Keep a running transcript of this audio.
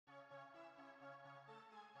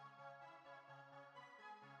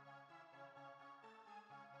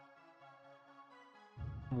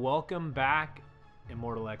Welcome back,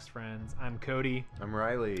 Immortal X friends. I'm Cody, I'm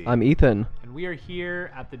Riley. I'm Ethan. and we are here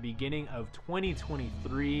at the beginning of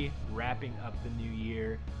 2023, wrapping up the new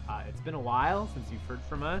year. It's been a while since you've heard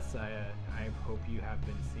from us. I hope you have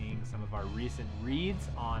been seeing some of our recent reads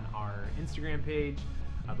on our Instagram page,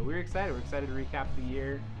 but we're excited. We're excited to recap the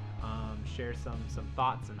year, share some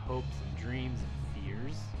thoughts and hopes and dreams and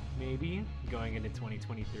fears, maybe, going into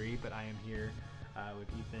 2023. But I am here with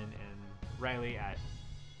Ethan and Riley at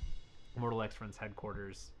Immortal X Friends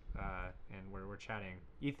headquarters, and we're chatting.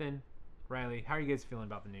 Ethan, Riley, how are you guys feeling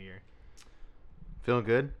about the new year? Feeling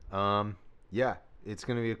good. Yeah, it's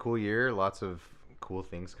gonna be a cool year. Lots of cool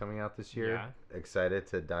things coming out this year. Yeah. Excited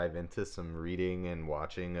to dive into some reading and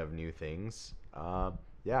watching of new things.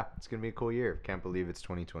 Yeah, it's gonna be a cool year. Can't believe it's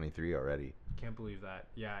 2023 already. Can't believe that.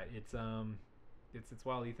 Yeah, it's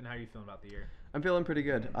wild. Ethan, how are you feeling about the year? I'm feeling pretty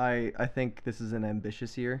good. I think this is an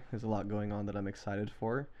ambitious year. There's a lot going on that I'm excited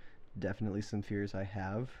for. Definitely some fears I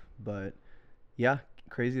have, but yeah,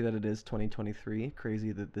 crazy that it is 2023.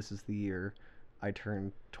 Crazy that this is the year I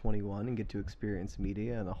turn 21 and get to experience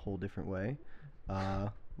media in a whole different way.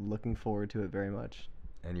 Looking forward to it very much.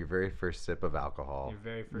 And your very first sip of alcohol. Your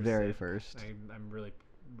very first. Very sip. first. I'm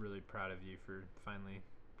really proud of you for finally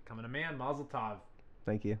becoming a man. Mazel tov.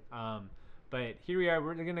 Thank you. But here we are.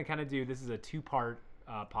 We're gonna kind of do. This is a two-part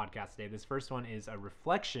podcast today. This first one is a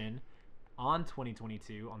reflection on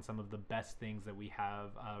 2022 on some of the best things that we have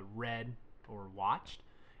read or watched,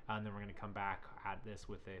 and then we're going to come back at this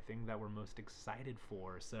with a thing that we're most excited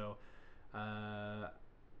for. So I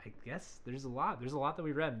guess there's a lot that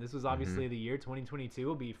we read. This was obviously the year 2022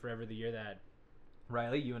 will be forever the year that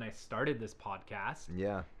Riley, you and I started this podcast.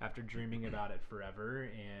 Yeah. After dreaming about it forever,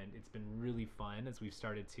 and it's been really fun as we've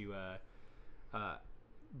started to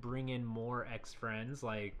bring in more ex-friends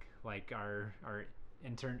like our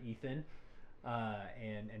intern Ethan,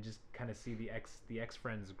 and just kind of see the ex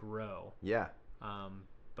friends grow. Yeah.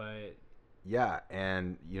 But Yeah,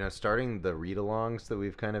 and starting the read-alongs that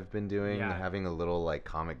we've kind of been doing, having a little like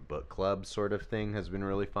comic book club sort of thing has been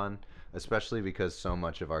really fun, especially because so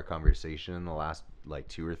much of our conversation in the last like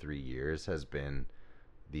 2 or 3 years has been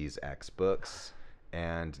these X books,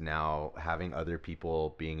 and now having other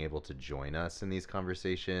people being able to join us in these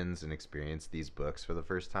conversations and experience these books for the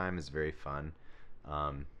first time is very fun.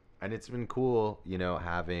 And it's been cool,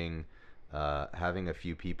 having a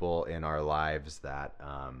few people in our lives that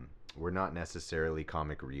were not necessarily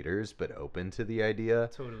comic readers, but open to the idea.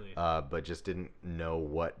 Totally. But just didn't know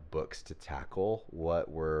what books to tackle, what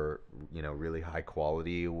were, really high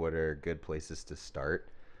quality, what are good places to start.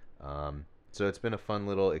 So it's been a fun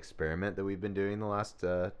little experiment that we've been doing the last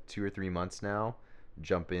 2 or 3 months now.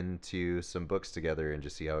 Jump into some books together and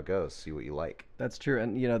just see how it goes, see what you like. That's true,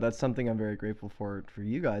 and that's something I'm very grateful for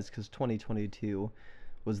you guys, because 2022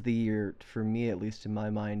 was the year, for me at least in my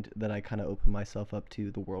mind, that I kind of opened myself up to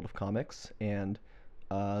the world of comics and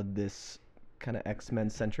this kind of X-Men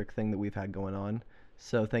centric thing that we've had going on.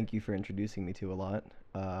 So thank you for introducing me to a lot.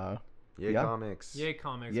 Yay, yeah. comics. Yay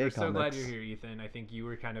comics. Yay, We're so glad comics. you're here, Ethan. I think you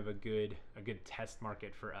were kind of a good test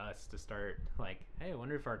market for us to start like, hey, I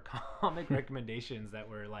wonder if our comic recommendations that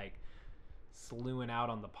we're like slewing out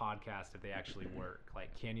on the podcast, if they actually work.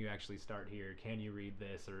 Like, can you actually start here? Can you read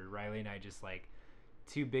this? Or Riley and I just like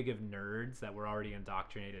too big of nerds that we're already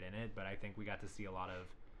indoctrinated in it, but I think we got to see a lot of,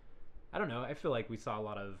 I don't know, I feel like we saw a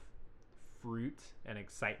lot of fruit and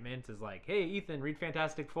excitement is like, hey, Ethan, read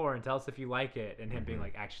Fantastic Four and tell us if you like it, and him being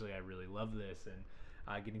like, actually I really love this,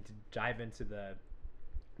 and getting to dive into the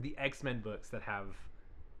X-Men books that have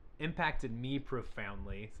impacted me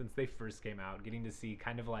profoundly since they first came out, getting to see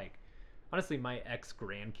kind of like honestly my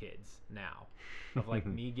ex-grandkids now of like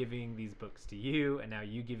me giving these books to you and now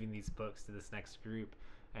you giving these books to this next group,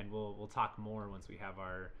 and we'll talk more once we have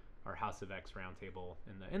our House of X roundtable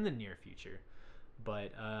in the near future.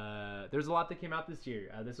 But there's a lot that came out this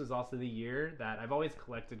year. This was also the year that I've always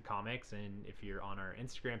collected comics, and if you're on our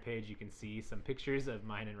Instagram page, you can see some pictures of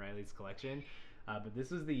mine and Riley's collection. But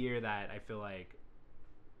this was the year that I feel like,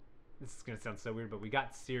 this is going to sound so weird, but we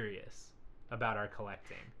got serious about our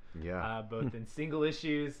collecting. Yeah. Both in single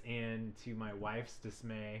issues and, to my wife's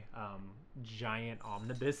dismay, giant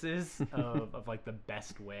omnibuses of like the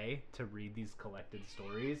best way to read these collected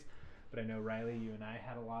stories. But I know, Riley, you and I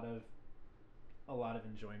had a lot of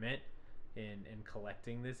enjoyment in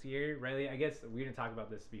collecting this year. Riley, I guess we didn't talk about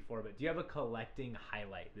this before, but do you have a collecting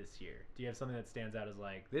highlight this year? Do you have something that stands out as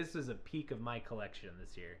like, this is a peak of my collection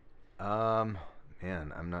this year?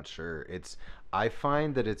 Man, I'm not sure. I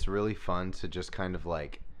find that it's really fun to just kind of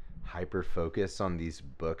like hyper focus on these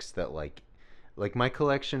books that like like my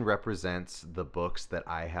collection represents the books that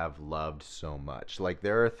I have loved so much. Like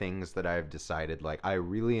there are things that I've decided like I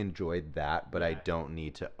really enjoyed that, but I don't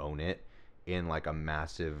need to own it in like a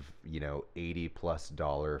massive,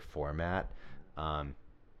 $80+ format.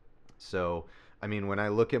 So I mean, when I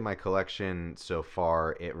look at my collection so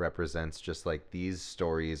far, it represents just like these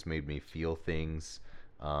stories made me feel things.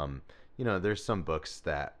 There's some books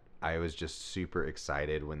that I was just super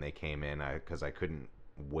excited when they came in because I couldn't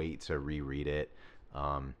wait to reread it.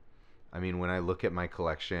 I mean, when I look at my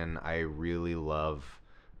collection, I really love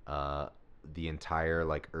the entire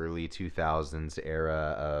like early 2000s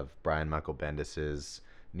era of Brian Michael Bendis's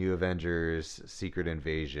New Avengers, Secret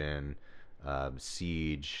Invasion,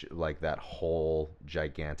 Siege, like that whole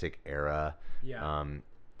gigantic era. Yeah.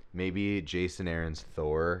 Maybe Jason Aaron's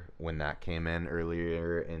Thor when that came in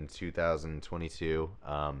earlier in 2022.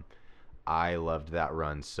 I loved that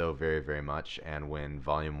run so very, very much, and when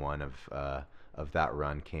Volume 1 of that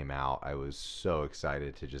run came out, I was so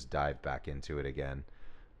excited to just dive back into it again.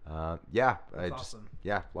 Awesome.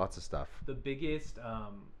 Lots of stuff. The biggest,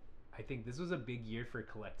 I think this was a big year for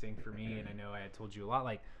collecting for me, and I know I had told you a lot.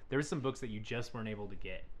 Like there were some books that you just weren't able to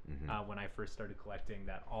get when I first started collecting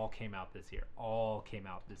that all came out this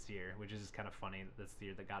year. Which is just kind of funny that that's the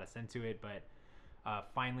year that got us into it. But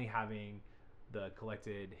finally having the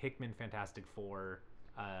collected Hickman Fantastic Four,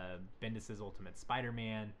 Bendis's Ultimate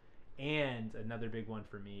Spider-Man, and another big one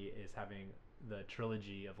for me is having the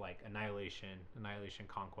trilogy of like Annihilation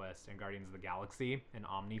Conquest, and Guardians of the Galaxy in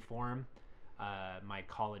Omni form. My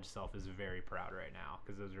college self is very proud right now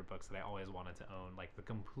because those are books that I always wanted to own, like the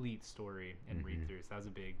complete story and read through. So that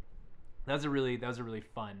was a really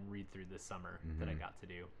fun read through this summer that I got to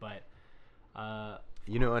do. But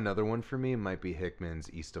another one for me might be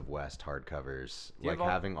Hickman's East of West hardcovers.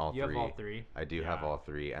 Having all three. You have all three? I do have all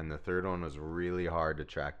three, and the third one was really hard to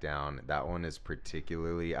track down. That one is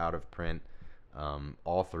particularly out of print.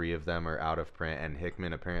 All three of them are out of print, and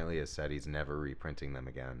Hickman apparently has said he's never reprinting them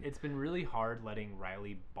again. It's been really hard letting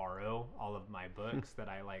Riley borrow all of my books that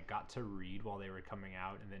I like got to read while they were coming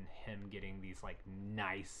out, and then him getting these like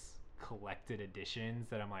nice collected editions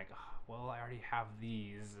that I'm like, oh, well, I already have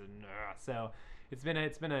these, and so it's been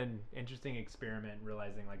an interesting experiment,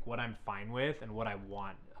 realizing like what I'm fine with and what I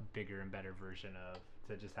want a bigger and better version of,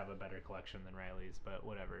 to just have a better collection than Riley's, but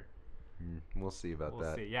whatever. We'll see about that.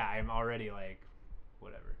 We'll see. Yeah, I'm already like,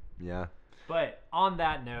 whatever. Yeah. But on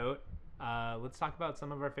that note, let's talk about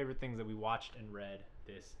some of our favorite things that we watched and read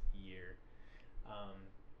this year.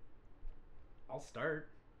 I'll start.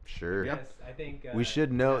 Sure. Yes, I think we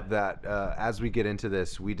should note that as we get into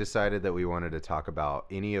this, we decided that we wanted to talk about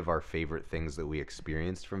any of our favorite things that we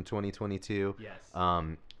experienced from 2022. Yes.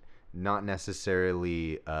 Not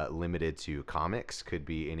necessarily limited to comics, could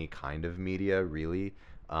be any kind of media, really.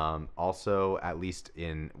 Also, at least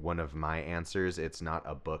in one of my answers, it's not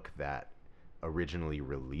a book that originally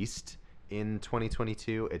released in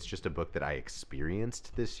 2022. It's just a book that I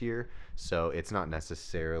experienced this year. So it's not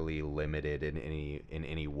necessarily limited in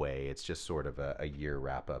any way. It's just sort of a year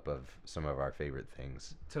wrap up of some of our favorite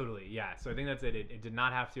things. Totally. Yeah. So I think that's it. It did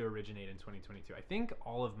not have to originate in 2022. I think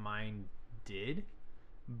all of mine did,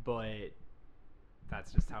 but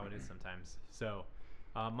that's just how it is sometimes. So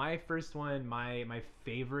my first one, my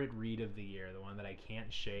favorite read of the year, the one that I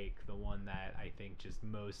can't shake, the one that I think just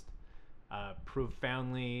most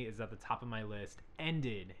profoundly is at the top of my list,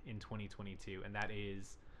 ended in 2022, and that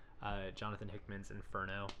is Jonathan Hickman's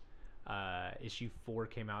Inferno. Issue 4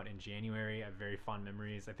 came out in January. I have very fond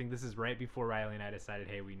memories. I think this is right before Riley and I decided,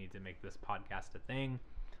 hey, we need to make this podcast a thing.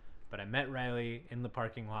 But I met Riley in the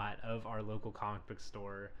parking lot of our local comic book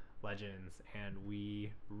store, Legends, and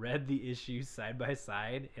we read the issues side by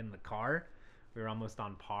side in the car. We were almost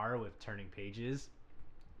on par with turning pages,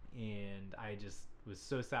 and I just was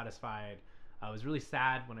so satisfied. I was really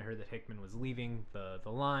sad when I heard that Hickman was leaving the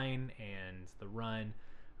line and the run,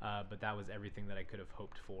 but that was everything that I could have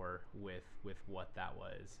hoped for with what that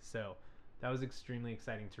was. So that was extremely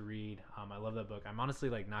exciting to read. I love that book. I'm honestly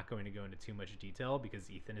like not going to go into too much detail because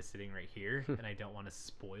Ethan is sitting right here and I don't want to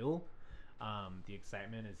spoil the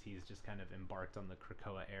excitement as he's just kind of embarked on the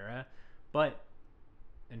Krakoa era. But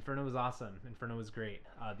Inferno was awesome. Inferno was great.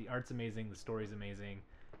 The art's amazing. The story's amazing.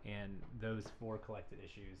 And those 4 collected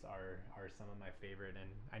issues are some of my favorite. And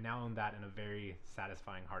I now own that in a very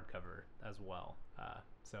satisfying hardcover as well.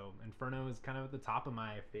 So Inferno is kind of at the top of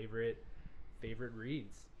my favorite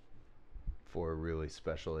reads. 4 really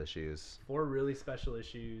special issues. 4 really special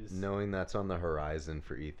issues. Knowing that's on the horizon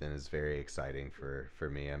for Ethan is very exciting for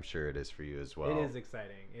me. I'm sure it is for you as well. It is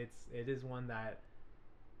exciting. It is one that,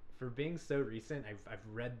 for being so recent, I've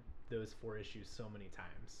read those 4 issues so many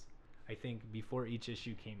times. I think before each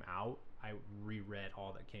issue came out, I reread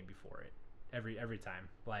all that came before it. Every time.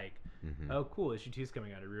 Like, oh, cool, issue 2 is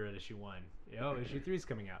coming out. I reread issue 1. Oh, issue 3 is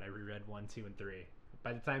coming out. I reread 1, 2, and 3.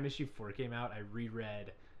 By the time issue 4 came out, I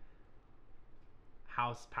reread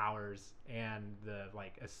House Powers and the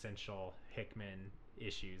like essential Hickman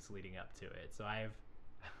issues leading up to it. So I'm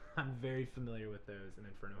very familiar with those, and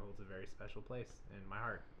Inferno holds a very special place in my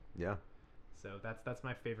heart. Yeah. So that's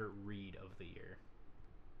my favorite read of the year.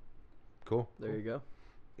 Cool. There you go.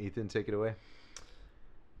 Ethan, take it away.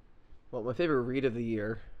 Well, my favorite read of the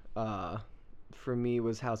year, for me,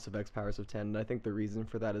 was House of X Powers of 10. And I think the reason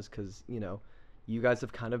for that is because, you guys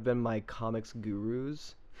have kind of been my comics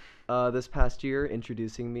gurus this past year,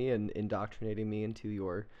 introducing me and indoctrinating me into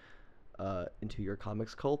your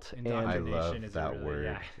comics cult. And I love that word.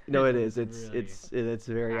 Yeah. No, it is. It's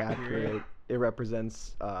very accurate. accurate. It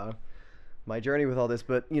represents my journey with all this.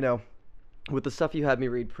 But, with the stuff you had me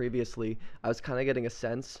read previously, I was kind of getting a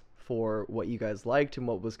sense for what you guys liked and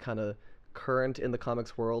what was kind of current in the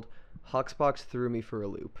comics world. Hoxpox threw me for a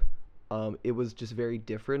loop. It was just very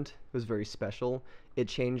different. It was very special. It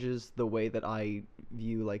changes the way that I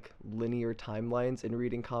view like linear timelines in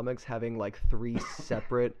reading comics, having like 3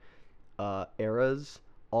 separate eras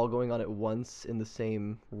all going on at once in the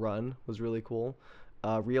same run was really cool.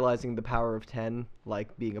 Realizing the power of 10,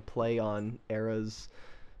 like being a play on eras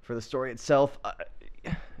for the story itself.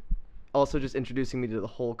 Also just introducing me to the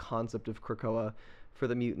whole concept of Krakoa for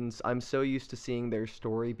the mutants. I'm so used to seeing their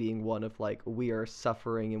story being one of like, we are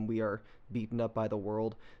suffering and we are beaten up by the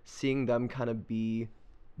world. Seeing them kind of be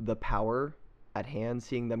the power at hand,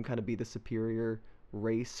 seeing them kind of be the superior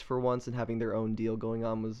race for once and having their own deal going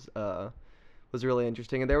on was really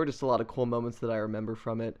interesting. And there were just a lot of cool moments that I remember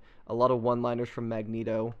from it. A lot of one-liners from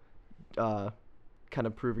Magneto, kind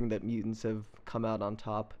of proving that mutants have come out on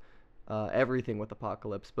top. Everything with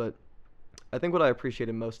Apocalypse. But I think what I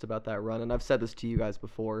appreciated most about that run, and I've said this to you guys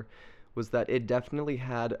before, was that it definitely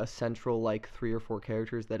had a central like 3 or 4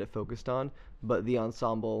 characters that it focused on, but the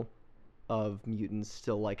ensemble of mutants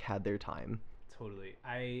still like had their time. Totally.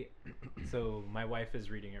 So my wife is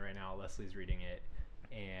reading it right now. Leslie's reading it,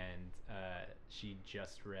 and she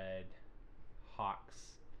just read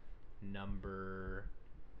Hawks number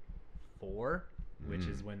 4, which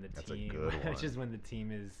is when the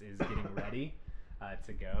team is getting ready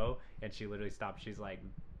to go, and she literally stopped. She's like,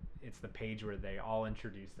 it's the page where they all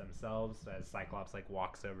introduce themselves as Cyclops like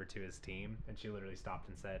walks over to his team, and she literally stopped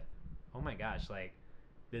and said, oh my gosh, like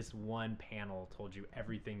this one panel told you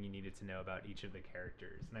everything you needed to know about each of the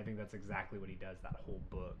characters. And I think that's exactly what he does that whole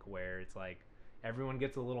book, where it's like everyone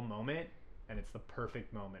gets a little moment and it's the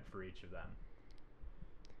perfect moment for each of them.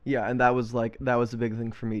 Yeah, and that was a big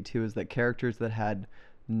thing for me too, is that characters that had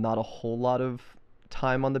not a whole lot of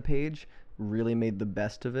time on the page really made the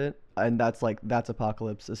best of it. And that's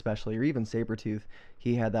Apocalypse especially, or even Sabretooth.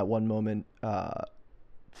 He had that one moment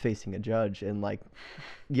facing a judge, and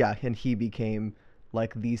and he became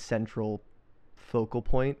like the central focal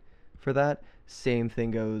point for that. Same thing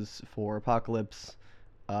goes for Apocalypse,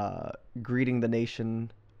 greeting the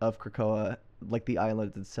nation of Krakoa, like the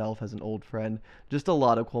island itself, as an old friend. Just a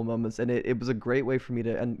lot of cool moments, and it was a great way for me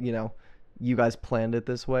to, and you guys planned it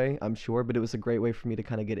this way, I'm sure, but it was a great way for me to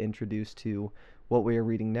kind of get introduced to what we are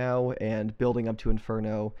reading now and building up to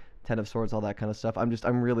Inferno, 10 of Swords, all that kind of stuff.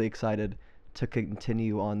 I'm really excited to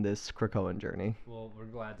continue on this Krakoan journey. Well, we're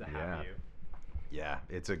glad to have you. Yeah,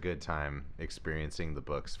 it's a good time experiencing the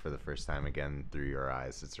books for the first time again through your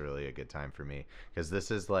eyes. It's really a good time for me, because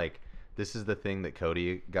this is the thing that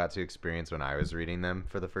Cody got to experience when I was reading them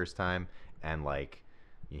for the first time, and like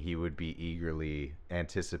he would be eagerly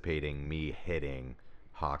anticipating me hitting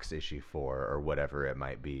Hawks issue 4 or whatever it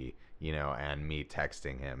might be, and me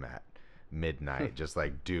texting him at midnight just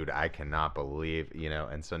like, dude, I cannot believe,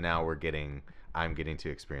 and so now I'm getting to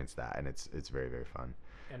experience that, and it's very, very fun.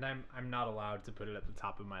 And I'm not allowed to put it at the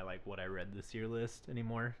top of my like what I read this year list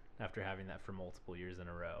anymore after having that for multiple years in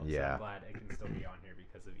a row. Yeah. So I'm glad it can still be on here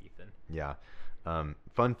because of Ethan. Yeah.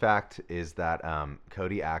 Fun fact is that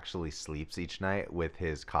Cody actually sleeps each night with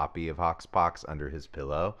his copy of Hoxpox under his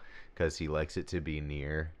pillow because he likes it to be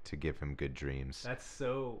near to give him good dreams. That's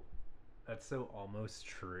so almost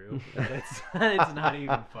true that it's not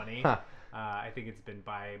even funny. I think it's been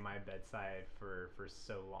by my bedside for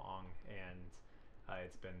so long, and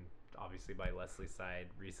it's been obviously by Leslie's side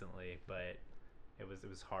recently, but it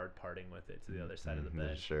was hard parting with it to the other side of the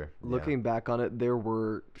bed. Sure. Looking back on it, there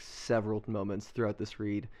were several moments throughout this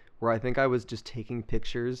read where I think I was just taking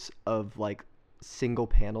pictures of like single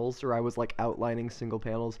panels, or I was like outlining single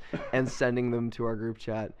panels and sending them to our group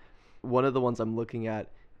chat. One of the ones I'm looking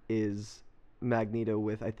at is Magneto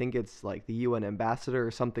with, I think it's like the UN ambassador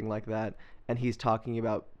or something like that, and he's talking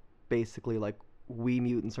about basically like, we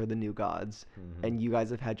mutants are the new gods, and you guys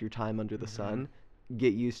have had your time under the sun.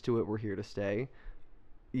 Get used to it. We're here to stay.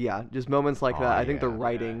 Yeah, just moments like that. I think the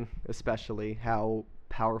writing, especially, how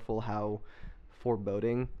powerful, how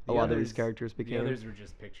foreboding a lot of these characters became. The others were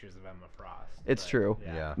just pictures of Emma Frost. It's true.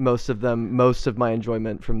 Yeah. Most of my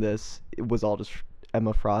enjoyment from this was all just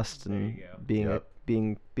Emma Frost and being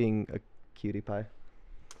a cutie pie.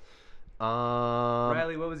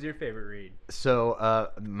 Riley, what was your favorite read?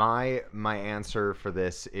 So my answer for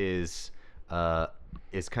this is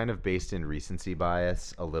kind of based in recency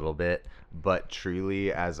bias a little bit, but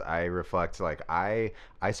truly, as I reflect, like I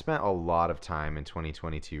spent a lot of time in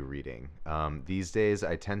 2022 reading. These days,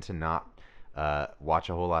 I tend to not watch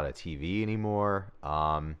a whole lot of TV anymore.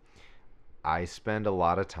 I spend a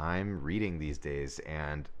lot of time reading these days,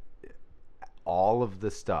 and all of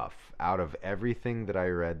the stuff out of everything that I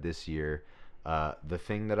read this year, the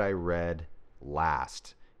thing that I read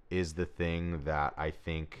last is the thing that I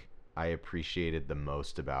think I appreciated the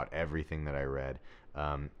most about everything that I read,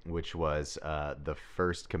 which was the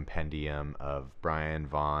first compendium of Brian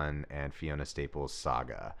Vaughan and Fiona Staples'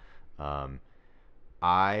 Saga.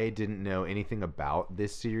 I didn't know anything about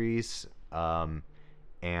this series,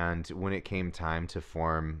 and when it came time to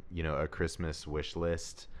form, a Christmas wish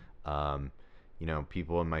list,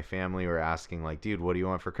 people in my family were asking, like, dude, what do you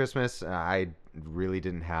want for Christmas? I really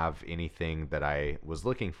didn't have anything that I was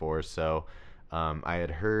looking for. So I had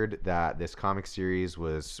heard that this comic series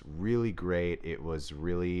was really great. It was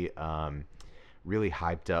really, really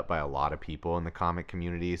hyped up by a lot of people in the comic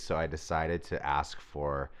community. So I decided to ask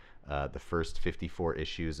for the first 54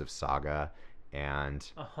 issues of Saga. And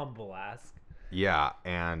a humble ask. Yeah,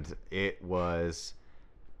 and it was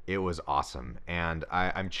awesome. And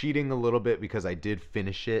I'm cheating a little bit because I did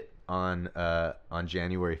finish it on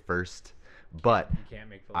January 1st, but you can't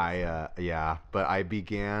make the list. but I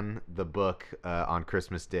began the book on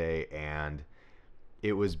Christmas Day, and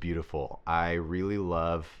it was beautiful. I really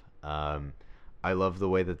love the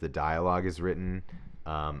way that the dialogue is written.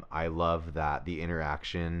 I love that the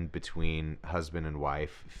interaction between husband and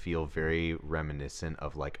wife feel very reminiscent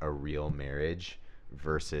of like a real marriage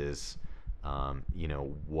versus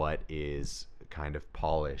what is kind of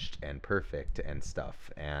polished and perfect and stuff.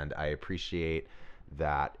 And I appreciate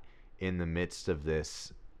that in the midst of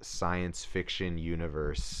this science fiction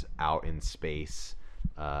universe out in space,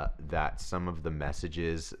 that some of the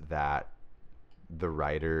messages that the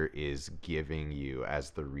writer is giving you as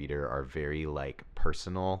the reader are very like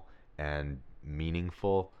personal and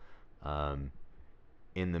meaningful.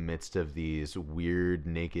 In the midst of these weird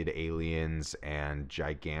naked aliens and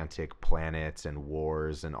gigantic planets and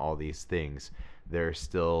wars and all these things, there are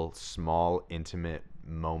still small, intimate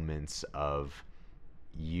moments of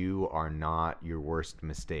you are not your worst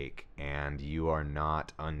mistake and you are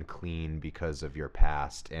not unclean because of your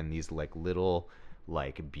past, and these like little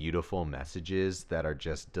like beautiful messages that are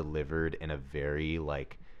just delivered in a very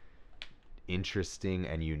like interesting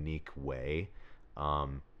and unique way.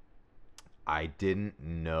 I didn't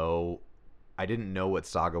know what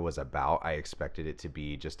Saga was about. I expected it to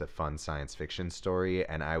be just a fun science fiction story,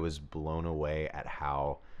 and I was blown away at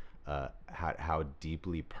how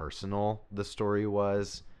deeply personal the story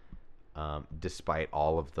was, despite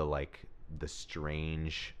all of the like the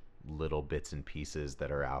strange little bits and pieces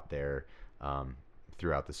that are out there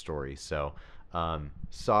throughout the story. So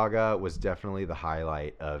Saga was definitely the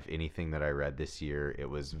highlight of anything that I read this year. It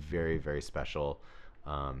was very, very special.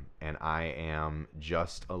 And I am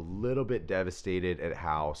just a little bit devastated at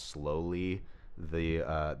how slowly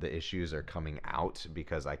the issues are coming out,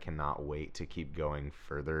 because I cannot wait to keep going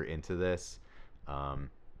further into this.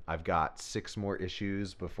 I've got 6 more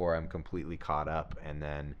issues before I'm completely caught up, and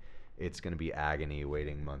then it's going to be agony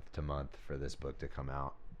waiting month to month for this book to come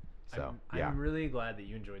out. So I'm really glad that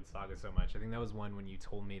you enjoyed Saga so much. I think that was one when you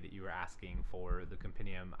told me that you were asking for the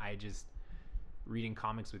compendium. Reading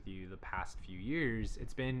comics with you the past few years,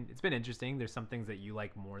 it's been interesting. There's some things that you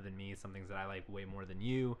like more than me, some things that I like way more than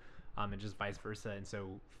you, and just vice versa. And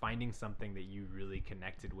so finding something that you really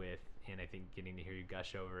connected with, and I think getting to hear you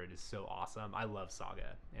gush over it is so awesome. I love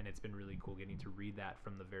Saga, and it's been really cool getting to read that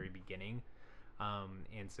from the very beginning.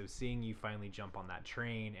 And so seeing you finally jump on that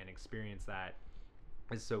train and experience that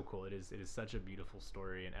is so cool. It is such a beautiful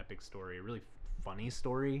story, an epic story, a really funny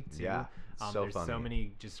story too. Yeah, there's funny. So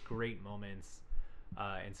many just great moments.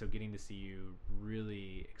 And so getting to see you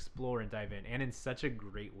really explore and dive in, and in such a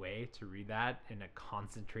great way to read that in a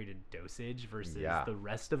concentrated dosage versus the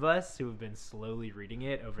rest of us who have been slowly reading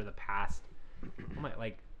it over the past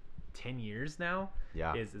 10 years now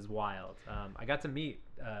Yeah. is wild. I got to meet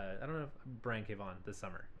I don't know if Brian Kavon this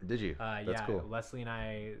summer. Did you? That's cool. Leslie and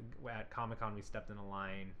I at Comic-Con, we stepped in a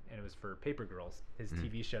line, and it was for Paper Girls, his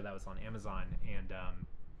TV show that was on Amazon, and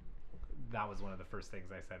that was one of the first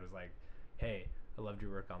things I said was like, hey, I loved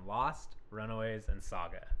your work on Lost, Runaways, and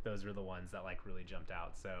Saga. Those were the ones that like really jumped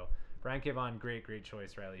out. So Brian Kavon, great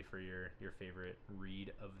choice, Riley, for your favorite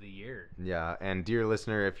read of the year. Yeah, and dear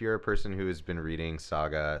listener, if you're a person who has been reading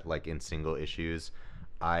Saga like in single issues,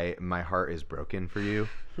 my heart is broken for you.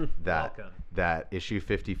 That issue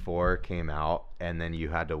 54 came out, and then you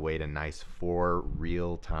had to wait a nice 4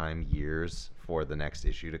 real-time years for the next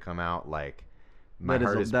issue to come out. Like, my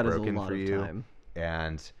heart is broken for you. Time.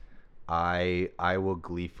 And I will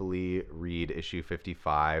gleefully read issue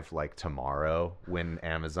 55 like tomorrow when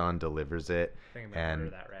Amazon delivers it,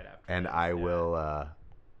 and that right after and I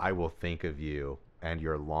will think of you and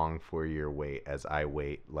your long 4-year wait as I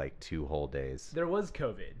wait like 2 whole days. There was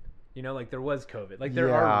COVID, like there was COVID. Like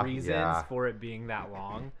there are reasons for it being that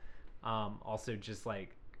long. Also, just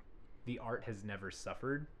like the art has never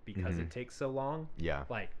suffered because it takes so long. Yeah.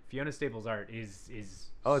 Like Fiona Staples' art is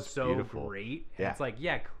it's so beautiful. Great. And it's like,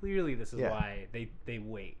 clearly this is why they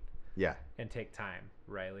wait. Yeah. And take time,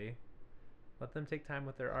 Riley. Let them take time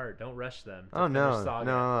with their art. Don't rush them.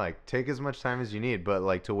 No, like take as much time as you need, but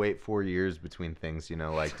like to wait 4 years between things,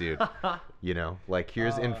 like dude, like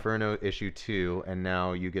here's Inferno issue 2, and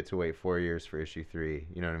now you get to wait 4 years for issue 3.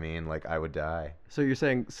 You know what I mean? Like I would die. So you're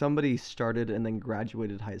saying somebody started and then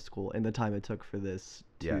graduated high school in the time it took for this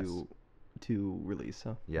to release,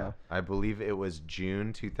 huh? Yeah, Wow. I believe it was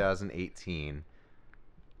June 2018,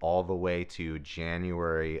 all the way to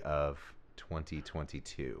January of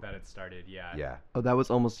 2022 that it started. Yeah. Oh, that was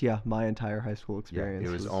almost my entire high school experience.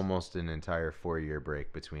 It was almost an entire 4-year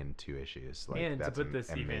break between 2 issues. Like, and that's to put this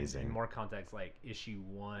amazing. even in more context, like issue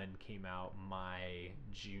 1 came out my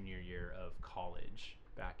junior year of college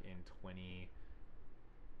back in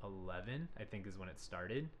 2011, I think is when it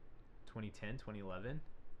started. 2010, 2011.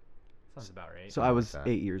 Sounds about right. So I was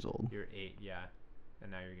 8 years old. You're 8, yeah.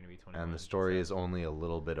 And now you're going to be 21. And the story is only a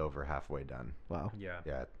little bit over halfway done. Wow. Yeah.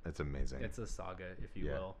 Yeah, it's amazing. It's a saga, if you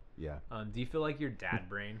will. Yeah. Do you feel like your dad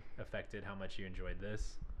brain affected how much you enjoyed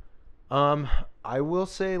this? I will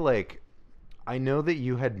say, like, I know that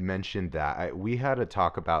you had mentioned that. We had a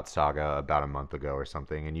talk about Saga about a month ago or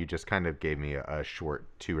something, and you just kind of gave me a short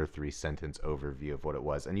 2 or 3 sentence overview of what it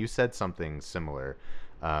was. And you said something similar.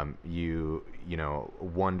 You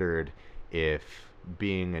wondered if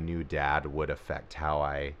being a new dad would affect how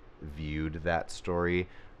I viewed that story.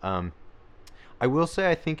 I will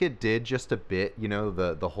say I think it did just a bit,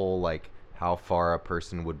 the whole like how far a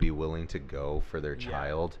person would be willing to go for their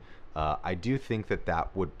child. I do think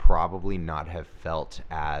that would probably not have felt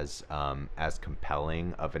as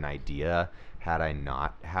compelling of an idea had I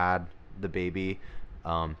not had the baby.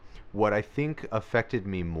 What I think affected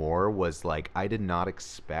me more was like I did not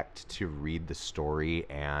expect to read the story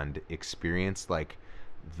and experience like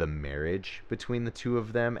the marriage between the two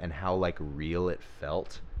of them and how like real it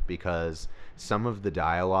felt, because some of the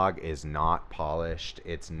dialogue is not polished.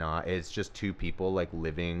 It's just two people like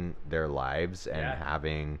living their lives and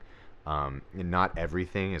having not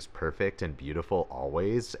everything is perfect and beautiful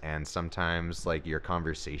always, and sometimes like your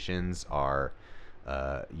conversations are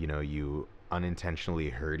you unintentionally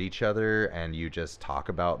hurt each other and you just talk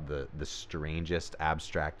about the strangest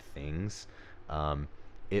abstract things.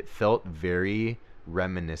 It felt very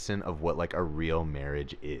reminiscent of what like a real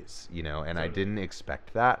marriage is, and totally. I didn't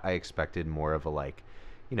expect that. I expected more of a like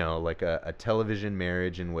a television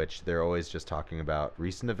marriage in which they're always just talking about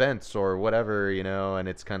recent events or whatever, and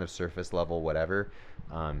it's kind of surface level whatever.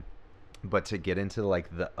 But to get into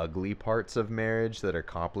like the ugly parts of marriage that are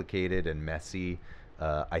complicated and messy,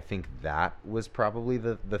 I think that was probably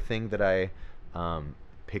the thing that I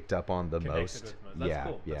picked up on the most. That's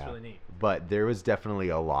cool. That's really neat. But there was definitely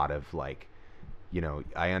a lot of like,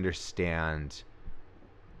 I understand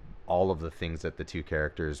all of the things that the two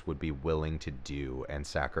characters would be willing to do and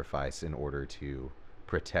sacrifice in order to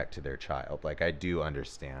protect their child. Like I do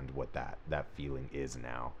understand what that feeling is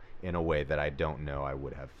now in a way that I don't know I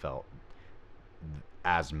would have felt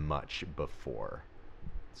as much before.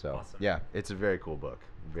 So awesome. Yeah, it's a very cool book.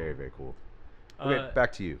 Very, very cool. Okay,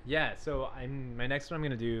 back to you. Yeah, so my next one I'm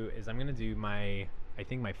gonna do is my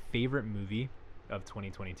favorite movie of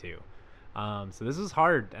 2022. So this was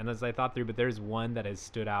hard, and as I thought through, but there's one that has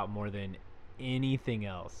stood out more than anything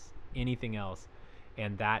else,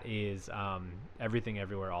 and that is Everything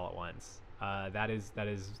Everywhere All at Once. That is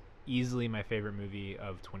easily my favorite movie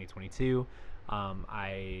of 2022.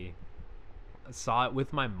 saw it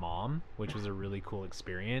with my mom, which was a really cool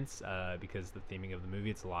experience because the theming of the movie,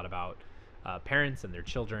 it's a lot about parents and their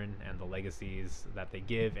children and the legacies that they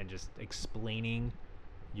give, and just explaining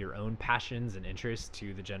your own passions and interests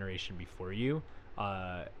to the generation before you,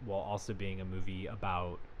 while also being a movie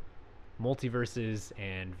about multiverses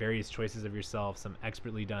and various choices of yourself, some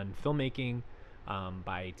expertly done filmmaking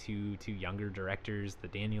by two younger directors, the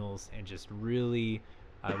Daniels, and just really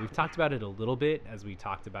we've talked about it a little bit as we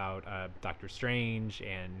talked about Doctor Strange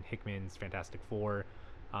and Hickman's Fantastic Four,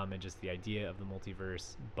 and just the idea of the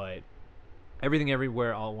multiverse. But Everything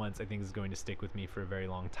Everywhere All at Once, I think, is going to stick with me for a very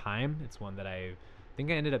long time. It's one that I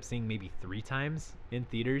think I ended up seeing maybe 3 times in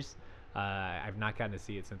theaters. I've not gotten to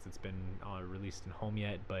see it since it's been released in home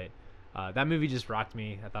yet, but that movie just rocked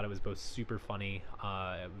me. I thought it was both super funny,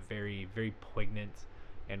 very, very poignant,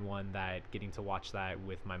 and one that getting to watch that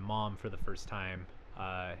with my mom for the first time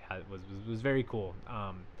was very cool.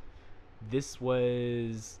 This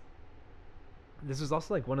was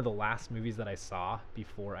also like one of the last movies that I saw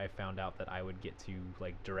before I found out that I would get to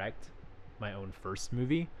like direct my own first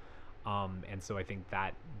movie. And so I think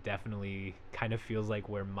that definitely kind of feels like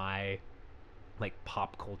where my like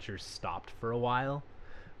pop culture stopped for a while,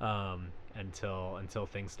 until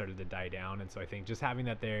things started to die down. And so I think just having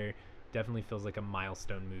that there definitely feels like a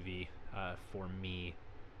milestone movie for me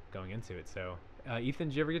going into it. So Ethan,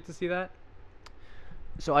 did you ever get to see that?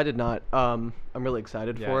 So I did not. I'm really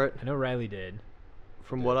excited for it. I know Riley did.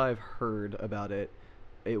 From what I've heard about it,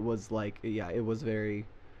 it was like, it was very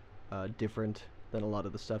different than a lot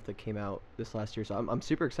of the stuff that came out this last year. So I'm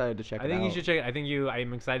super excited to check it out. I think you should check it.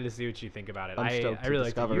 I'm excited to see what you think about it. I'm stoked I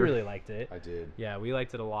really to liked it. You really liked it. I did. Yeah, we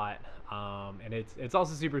liked it a lot. And it's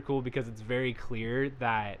also super cool because it's very clear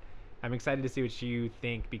that I'm excited to see what you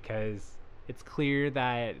think, because it's clear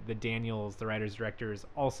that the Daniels, the writers directors,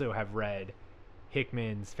 also have read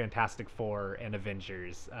Hickman's Fantastic Four and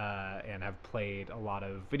Avengers, and have played a lot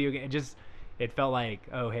of video games. It felt like,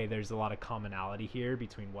 oh hey, there's a lot of commonality here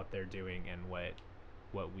between what they're doing and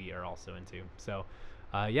what we are also into. So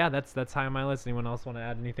yeah, that's high on my list. Anyone else want to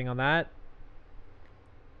add anything on that?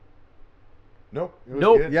 Nope.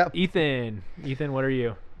 Nope. Yep. Ethan, what are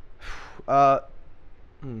you?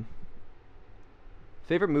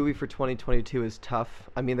 Favorite movie for 2022 is tough.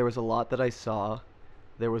 I mean, there was a lot that I saw.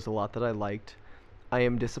 There was a lot that I liked. I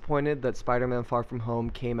am disappointed that Spider-Man Far From Home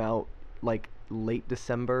came out like late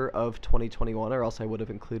December of 2021, or else I would have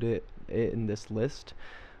included it in this list.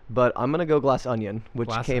 But I'm gonna go Glass Onion, which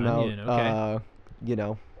came out, okay.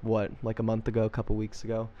 like a month ago, a couple weeks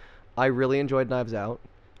ago. I really enjoyed Knives Out.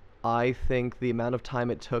 I think the amount of time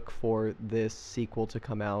it took for this sequel to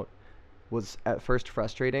come out was at first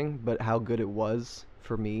frustrating, but how good it was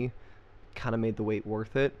for me kind of made the wait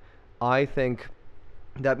worth it. I think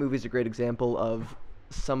that movie's a great example of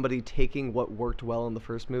somebody taking what worked well in the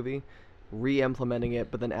first movie, re-implementing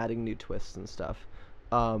it, but then adding new twists and stuff.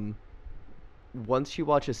 Once you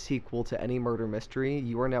watch a sequel to any murder mystery,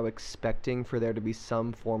 you are now expecting for there to be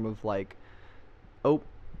some form of like, oh,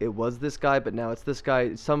 it was this guy, but now it's this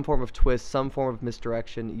guy, some form of twist, some form of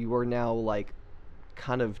misdirection. You are now like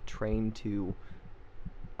kind of trained to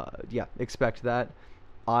expect that.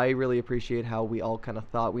 I really appreciate how we all kind of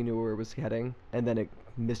thought we knew where it was heading, and then it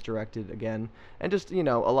misdirected again. And just, a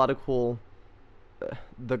lot of cool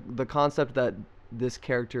the concept that this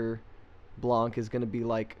character Blanc is going to be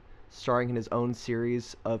like starring in his own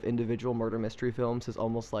series of individual murder mystery films, is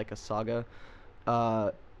almost like a saga,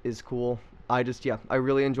 is cool. I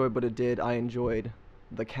really enjoyed what it did. I enjoyed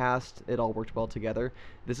the cast. It all worked well together.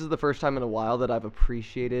 This is the first time in a while that I've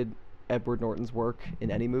appreciated Edward Norton's work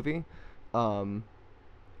in any movie.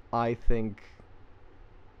 I think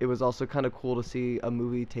it was also kind of cool to see a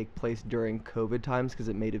movie take place during COVID times, because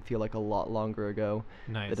it made it feel like a lot longer ago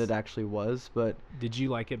Nice. than it actually was. But Did you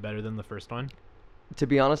like it better than the first one? to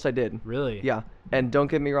be honest, I did. Really? Yeah, and don't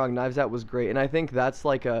get me wrong, Knives Out was great, and I think that's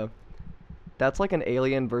like an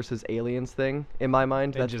Alien versus Aliens thing in my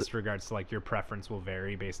mind. And That's just regards to like your preference will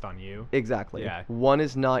vary based on you. exactly. Yeah. One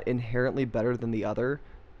is not inherently better than the other,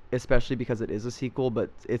 especially because it is a sequel, but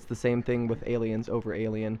it's the same thing with Aliens over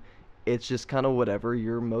Alien. It's just kind of whatever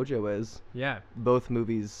your mojo is. Yeah. Both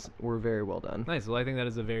movies were very well done. Nice. Well, I think that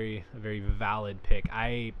is a very valid pick.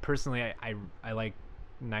 I personally, I like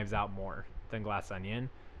Knives Out more than Glass Onion,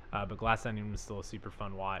 but Glass Onion was still a super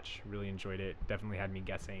fun watch. Really enjoyed it. Definitely had me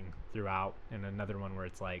guessing throughout. And another one where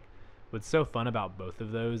it's like, what's so fun about both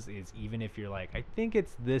of those is even if you're like, I think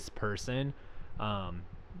it's this person,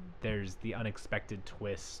 there's the unexpected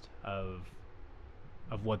twist of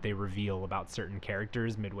of what they reveal about certain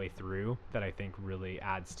characters midway through that I think really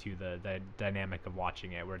adds to the dynamic of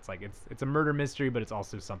watching it, where it's like it's a murder mystery, but it's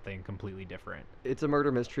also something completely different. It's a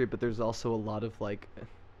murder mystery, but there's also a lot of like,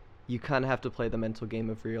 you kind of have to play the mental game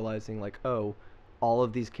of realizing like, oh, all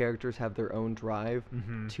of these characters have their own drive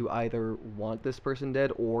to either want this person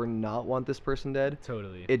dead or not want this person dead.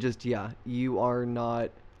 Totally. It just, yeah, you are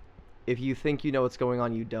not, if you think you know what's going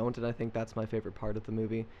on, you don't, and I think that's my favorite part of the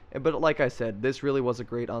movie. But like I said, this really was a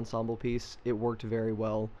great ensemble piece. It worked very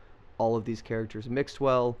well. All of these characters mixed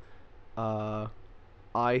well.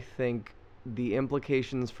 I think the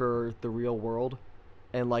implications for the real world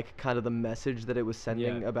and like kind of the message that it was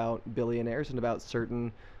sending about billionaires and about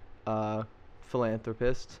certain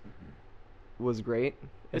philanthropists was great.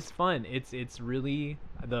 It's fun. It's really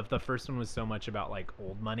the first one was so much about like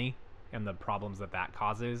old money and the problems that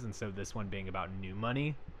causes, and so this one being about new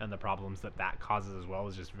money and the problems that causes as well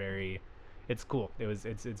is just very, it's cool.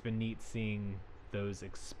 It's been neat seeing those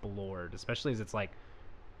explored, especially as it's like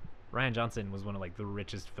Rian Johnson was one of like the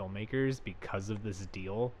richest filmmakers because of this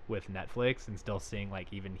deal with Netflix, and still seeing like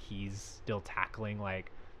even he's still tackling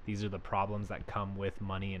like these are the problems that come with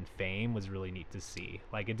money and fame was really neat to see.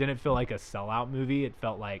 Like it didn't feel like a sellout movie. It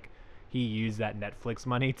felt like he used that Netflix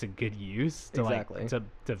money to good use to Exactly. like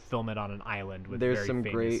to film it on an island with There's very some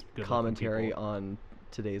famous, great good-looking commentary people. on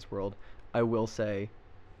today's world. I will say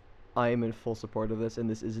I am in full support of this, and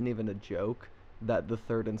this isn't even a joke, that the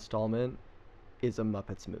third installment is a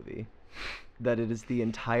Muppets movie. That it is the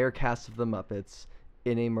entire cast of the Muppets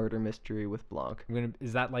in a murder mystery with Blanc.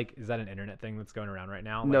 Is that an internet thing that's going around right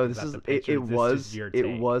now? No, Like, this that is the pitch, or it is this was just your it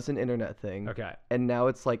take? was an internet thing. Okay. And now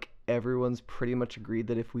it's like everyone's pretty much agreed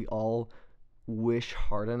that if we all wish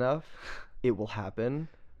hard enough, it will happen.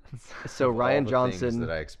 So Of all Rian the Johnson things that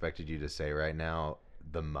I expected you to say right now,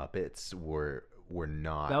 the Muppets were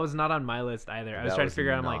not. That was not on my list either. I was that trying to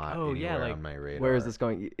figure out. I'm like, not oh yeah, anywhere like on my radar. where is this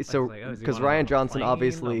going? So like, oh, is he because on a Rian Johnson plane, on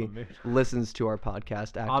obviously the moon? listens to our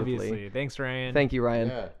podcast actively. Obviously, thanks Ryan. Thank you, Ryan.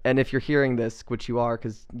 Yeah. And if you're hearing this, which you are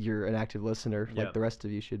because you're an active listener, like Yep. the rest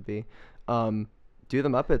of you should be, do the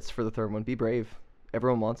Muppets for the third one. Be brave.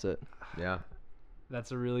 Everyone wants it. Yeah.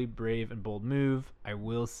 That's a really brave and bold move. I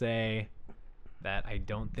will say that I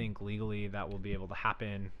don't think legally that will be able to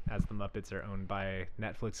happen, as the Muppets are owned by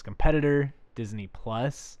Netflix competitor Disney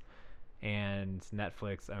Plus, and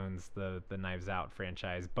Netflix owns the Knives Out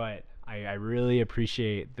franchise. But I really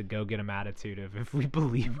appreciate the go get 'em attitude of, if we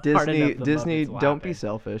believe hard enough, the Disney, Muppets will don't be happen.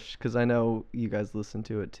 selfish, because I know you guys listen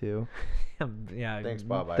to it too. Yeah. Thanks,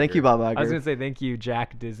 Bob. Thank you, Iger. Bob Iger. I was gonna say thank you,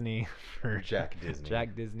 Jack Disney, for Jack Disney.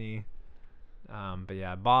 Jack Disney. But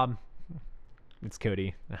yeah, Bob, it's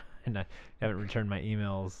Cody, and I haven't returned my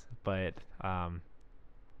emails, but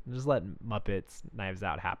just let Muppets Knives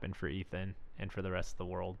Out happen for Ethan and for the rest of the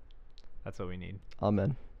world. That's what we need.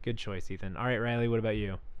 Amen. Good choice, Ethan. All right, Riley, what about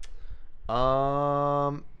you?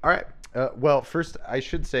 All right. Well, first I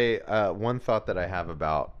should say one thought that I have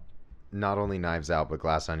about not only Knives Out but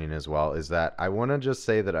Glass Onion as well is that I want to just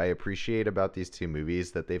say that I appreciate about these two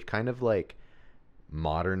movies that they've kind of like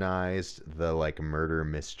modernized the like murder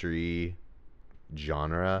mystery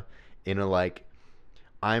genre in a like,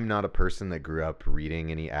 I'm not a person that grew up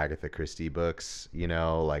reading any Agatha Christie books, you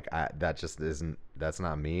know, like that just isn't, that's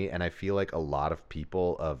not me. And I feel like a lot of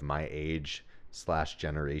people of my age /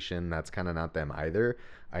 generation, that's kind of not them either.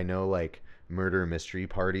 I know like murder mystery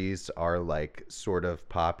parties are like sort of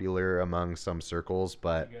popular among some circles,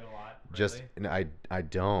 but just I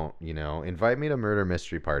don't, you know, invite me to murder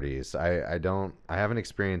mystery parties. I haven't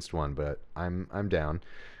experienced one, but I'm down.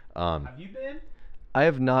 Have you been? I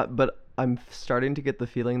have not, but I'm starting to get the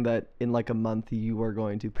feeling that in like a month you are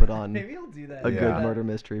going to put on Maybe I'll do that. a Yeah. good murder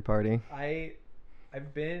mystery party.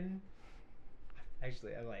 I've been.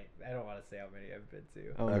 Actually, I don't want to say how many I've been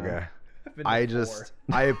to. Oh, no. Okay. I've been to I 4. just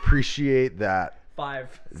I appreciate that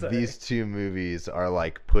 5. Sorry. these two movies are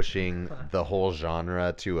like pushing the whole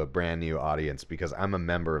genre to a brand new audience, because I'm a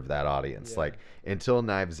member of that audience. Yeah. Like until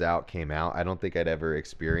Knives Out came out, I don't think I'd ever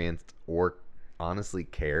experienced or honestly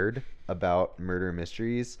cared about murder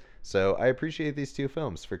mysteries. So I appreciate these two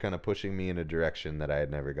films for kind of pushing me in a direction that I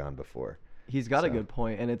had never gone before. He's got a So- good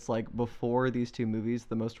point, and it's like before these two movies,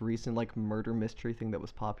 the most recent like murder mystery thing that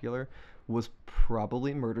was popular was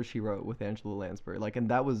probably Murder, She Wrote with Angela Lansbury. Like, and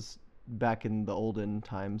that was back in the olden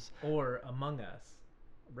times. Or Among Us,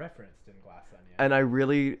 referenced in Glass Onion. And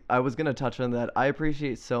I was gonna touch on that. I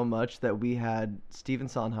appreciate so much that we had Stephen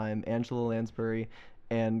Sondheim, Angela Lansbury,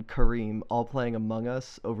 and Kareem all playing Among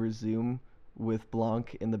Us over Zoom with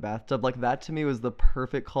Blanc in the bathtub. Like that to me was the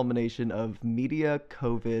perfect culmination of media,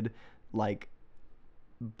 COVID, like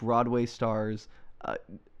Broadway stars,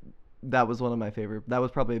 that was one of my favorite. That was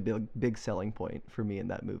probably a big selling point for me in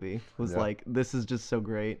that movie. Was like, this is just so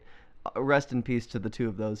great. Rest in peace to the two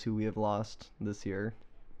of those who we have lost this year.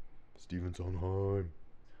 Stephen Sondheim.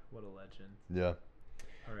 What a legend. Yeah.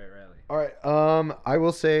 All right, Riley. All right. I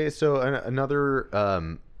will say so.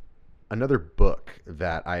 Another book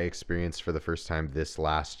that I experienced for the first time this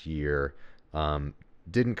last year.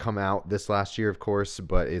 Didn't come out this last year, of course,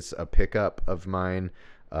 but it's a pickup of mine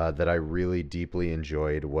that I really deeply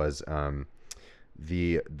enjoyed. Was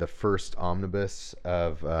the first omnibus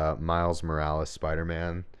of Miles Morales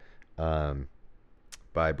Spider-Man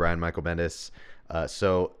by Brian Michael Bendis.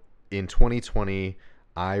 So in 2020,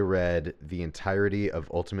 I read the entirety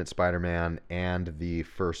of Ultimate Spider-Man and the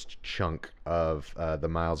first chunk of the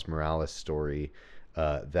Miles Morales story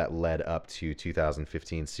that led up to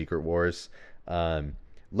 2015 Secret Wars.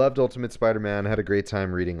 Loved Ultimate Spider-Man, had a great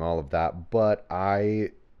time reading all of that, but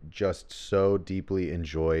I just so deeply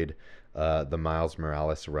enjoyed the Miles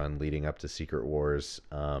Morales run leading up to Secret Wars.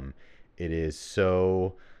 It is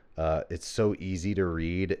so it's so easy to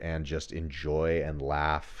read and just enjoy and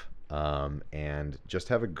laugh and just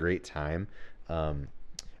have a great time.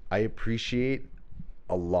 I appreciate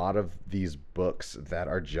a lot of these books that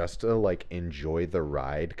are just a like enjoy the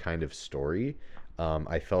ride kind of story.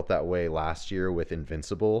 I felt that way last year with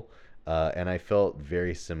Invincible, and I felt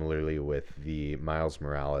very similarly with the Miles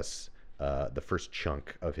Morales, the first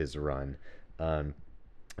chunk of his run. I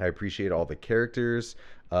appreciate all the characters,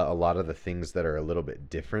 a lot of the things that are a little bit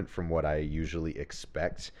different from what I usually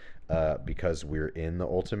expect, because we're in the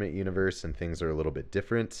Ultimate Universe and things are a little bit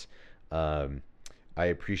different. I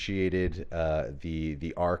appreciated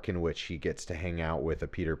the arc in which he gets to hang out with a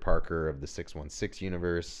Peter Parker of the 616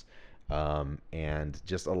 universe. And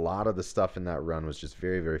just a lot of the stuff in that run was just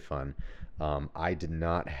very, very fun. I did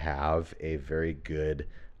not have a very good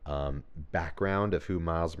background of who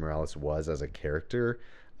Miles Morales was as a character.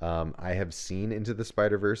 I have seen Into the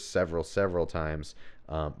Spider-Verse several times,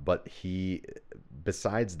 but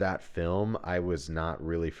besides that film, I was not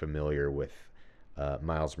really familiar with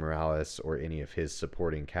Miles Morales or any of his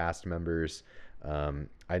supporting cast members.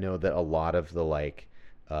 I know that a lot of the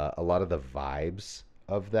vibes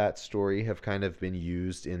of that story have kind of been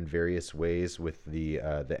used in various ways with the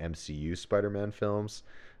MCU Spider-Man films.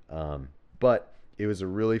 But it was a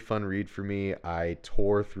really fun read for me. I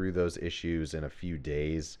tore through those issues in a few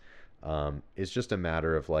days. It's just a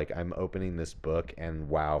matter of like, I'm opening this book and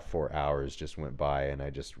wow, 4 hours just went by and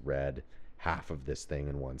I just read half of this thing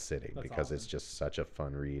in one sitting. That's because awesome. It's just such a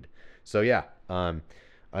fun read. So yeah, a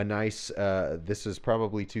nice, this is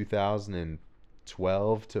probably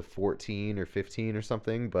 2012 to 14 or 15 or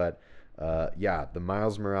something, but yeah, the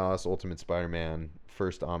Miles Morales Ultimate Spider-Man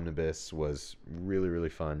first omnibus was really, really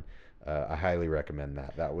fun. I highly recommend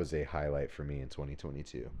that. That was a highlight for me in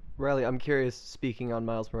 2022. Riley, I'm curious, speaking on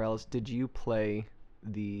Miles Morales, did you play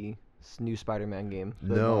the new Spider-Man game?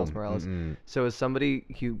 No. Miles Morales? Mm-mm. So as somebody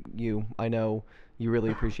who I know you really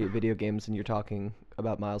appreciate video games and you're talking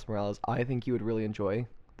about Miles Morales, I think you would really enjoy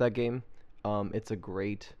that game. It's a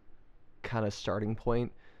great kind of starting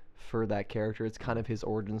point for that character. It's kind of his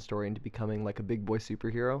origin story into becoming like a big boy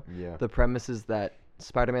superhero. Yeah. The premise is that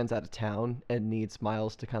Spider-Man's out of town and needs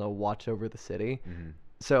Miles to kind of watch over the city. Mm-hmm.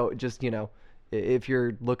 So just, if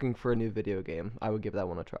you're looking for a new video game, I would give that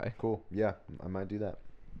one a try. Cool. Yeah, I might do that.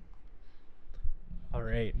 All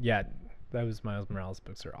right. Yeah, those Miles Morales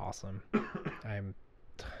books are awesome.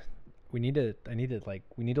 We need to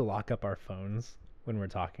lock up our phones when we're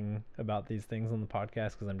talking about these things on the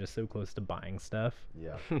podcast because I'm just so close to buying stuff.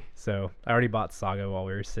 Yeah. So I already bought Saga while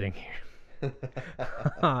we were sitting here.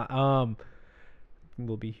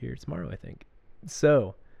 We'll be here tomorrow, I think.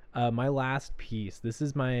 So my last piece, this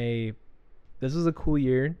was a cool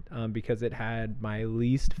year because it had my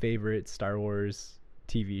least favorite Star Wars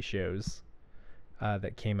TV shows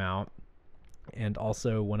that came out, and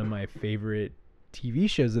also one of my favorite TV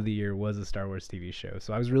shows of the year was a Star Wars TV show.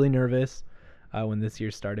 So I was really nervous when this year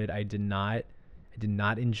started. I did not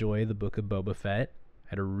enjoy the Book of Boba Fett. I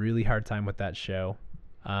had a really hard time with that show,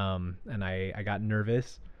 and I got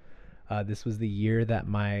nervous. This was the year that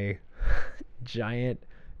my giant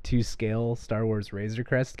 2-scale Star Wars Razor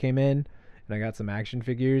Crest came in, and I got some action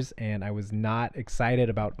figures, and I was not excited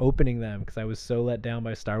about opening them because I was so let down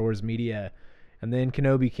by Star Wars media. And then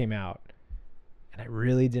Kenobi came out, and I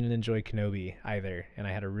really didn't enjoy Kenobi either, and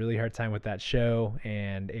I had a really hard time with that show,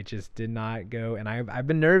 and it just did not go. And I've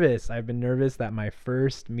been nervous. I've been nervous that my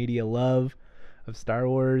first media love of Star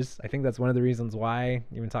Wars, I think that's one of the reasons why,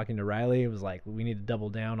 even talking to Riley, it was like, we need to double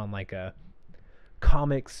down on like a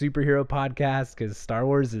comic superhero podcast because Star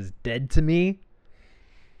Wars is dead to me.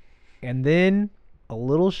 And then a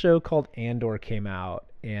little show called Andor came out,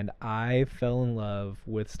 and I fell in love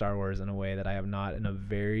with Star Wars in a way that I have not in a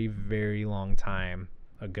very, very long time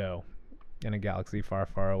ago in a galaxy far,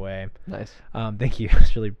 far away. Nice. Thank you. I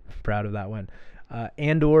was really proud of that one.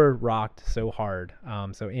 Andor rocked so hard.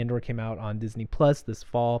 So Andor came out on Disney Plus this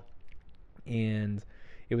fall, and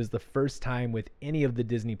it was the first time with any of the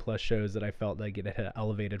Disney Plus shows that I felt like it had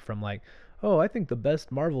elevated from like, oh, I think the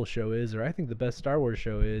best Marvel show is, or I think the best Star Wars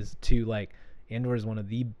show is, to like, Andor is one of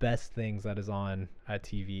the best things that is on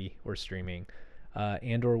TV or streaming.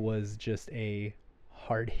 Andor was just a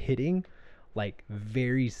hard-hitting, like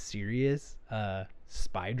very serious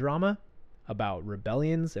spy drama about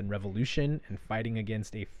rebellions and revolution and fighting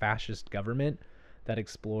against a fascist government that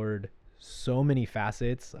explored so many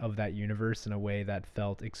facets of that universe in a way that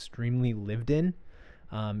felt extremely lived in.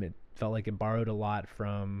 It felt like it borrowed a lot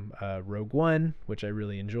from Rogue One, which I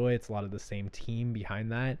really enjoy. It's a lot of the same team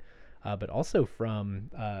behind that, but also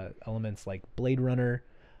from elements like Blade Runner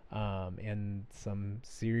and some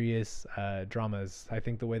serious dramas. I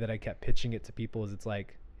think the way that I kept pitching it to people is it's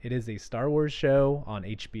like, it is a Star Wars show on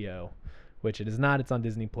HBO, which it is not. It's on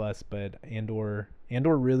Disney Plus, but Andor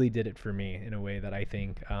really did it for me in a way that I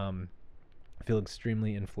think I feel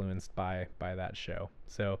extremely influenced by that show.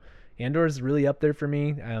 So Andor is really up there for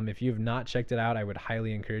me. If you have not checked it out, I would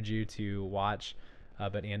highly encourage you to watch.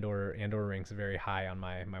 But Andor ranks very high on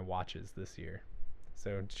my watches this year.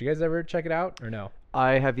 So did you guys ever check it out or no?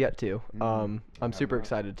 I have yet to. I'm super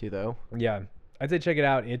excited to though. Yeah, I'd say check it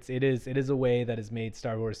out. It is a way that has made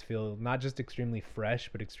Star Wars feel not just extremely fresh,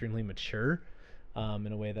 but extremely mature,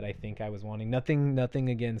 in a way that I think I was wanting. Nothing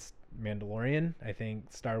against Mandalorian. I think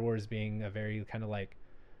Star Wars being a very kind of like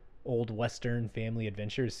old Western family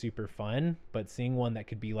adventure is super fun, but seeing one that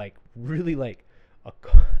could be like really like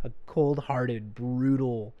a cold-hearted,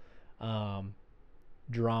 brutal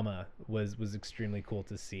drama was extremely cool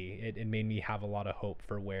to see. It made me have a lot of hope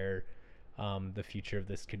for where the future of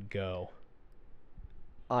this could go.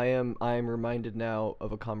 I am reminded now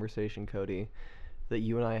of a conversation, Cody, that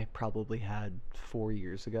you and I probably had 4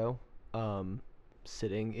 years ago,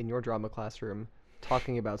 sitting in your drama classroom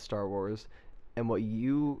talking about Star Wars, and what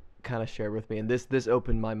you kind of shared with me, and this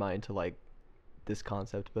opened my mind to like this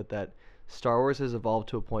concept, but that Star Wars has evolved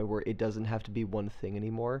to a point where it doesn't have to be one thing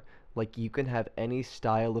anymore. Like, you can have any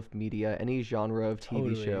style of media, any genre of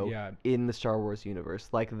TV show in the Star Wars universe.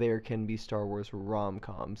 Like, there can be Star Wars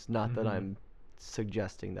rom-coms. Not that I'm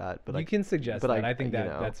suggesting that, but you can suggest that. I think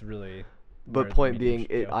that's really. But point being,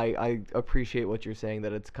 I appreciate what you're saying,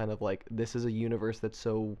 that it's kind of like, this is a universe that's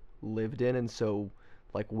so lived in and so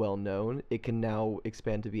like well known. It can now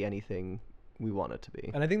expand to be anything we want it to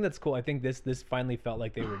be. And I think that's cool. I think this finally felt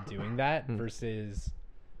like they were doing that versus,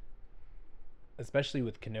 especially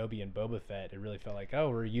with Kenobi and Boba Fett, it really felt like,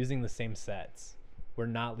 oh, we're using the same sets. We're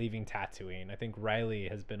not leaving Tatooine. I think Riley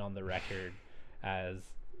has been on the record as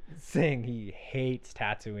saying he hates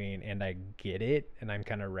Tatooine, and I get it, and I'm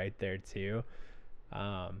kind of right there too.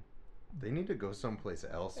 They need to go someplace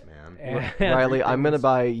else, man. Riley, I'm gonna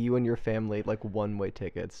buy you and your family like one-way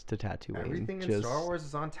tickets to Tatooine. Everything in Star Wars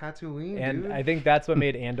is on Tatooine, and dude. I think that's what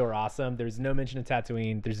made Andor awesome. There's no mention of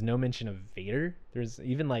Tatooine. There's no mention of Vader. There's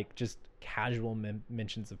even like just casual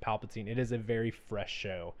mentions of Palpatine. It is a very fresh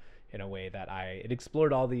show in a way that it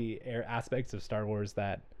explored all the aspects of Star Wars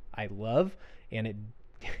that I love, and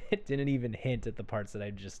it didn't even hint at the parts that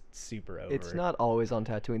I just super over. It's not always on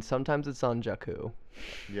Tatooine. Sometimes it's on Jakku.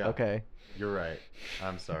 Yeah. Okay. You're right.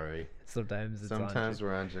 I'm sorry. Sometimes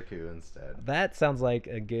we're on Jakku instead. That sounds like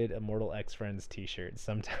a good Immortal X Friends t-shirt.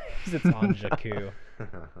 Sometimes it's on Jakku.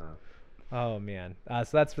 Oh man.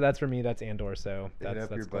 So that's for me. That's Andor. So that's hit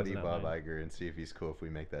up your buddy Bob mine. Iger and see if he's cool if we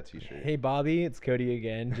make that t-shirt. Hey Bobby, it's Cody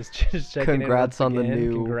again. Just checking Congrats in. on the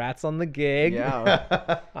new. Congrats on the gig.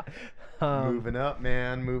 Yeah. Moving up,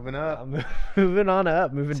 man. Moving up. Moving on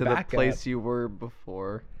up. Moving to back the place up. you were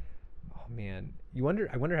before. Oh man, I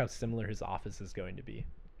wonder how similar his office is going to be.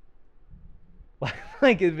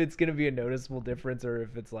 Like if it's gonna be a noticeable difference, or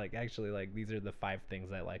if it's like actually like these are the 5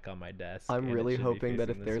 things I like on my desk. I'm really hoping that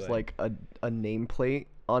if there's like a nameplate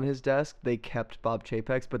on his desk, they kept Bob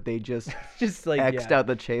Chapek's, but they just like X'd out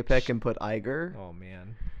the Chapek and put Iger. Oh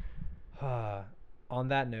man. On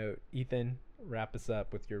that note, Ethan, wrap us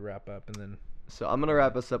up with your wrap up, and then. So I'm gonna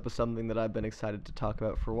wrap us up with something that I've been excited to talk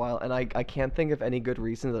about for a while, and I can't think of any good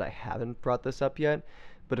reason that I haven't brought this up yet.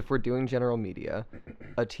 But if we're doing general media,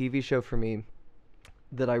 a TV show for me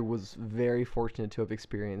that I was very fortunate to have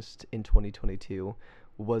experienced in 2022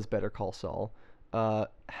 was Better Call Saul.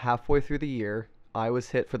 Halfway through the year, I was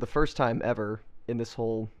hit for the first time ever in this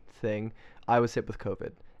whole thing. I was hit with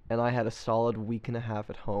COVID, and I had a solid week and a half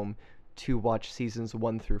at home to watch seasons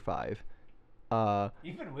 1 through 5.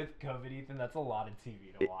 Even with COVID, Ethan, that's a lot of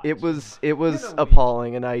TV to watch. It was In a week.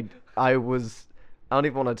 appalling, and I don't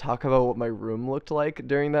even want to talk about what my room looked like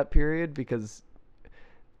during that period because,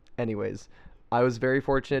 anyways, I was very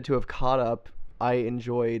fortunate to have caught up. I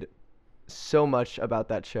enjoyed so much about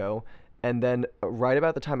that show, and then right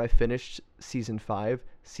about the time I finished season 5,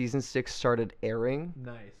 season 6 started airing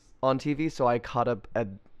Nice. on TV, so I caught up at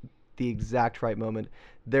the exact right moment.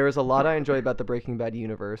 There is a lot I enjoy about the Breaking Bad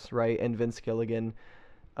universe, right? And Vince Gilligan,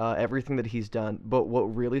 everything that he's done. But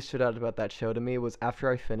what really stood out about that show to me was after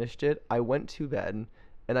I finished it, I went to bed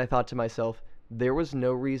and I thought to myself, there was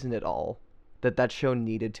no reason at all that show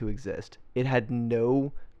needed to exist. It had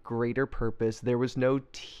no greater purpose. There was no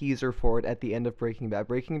teaser for it at the end of Breaking Bad.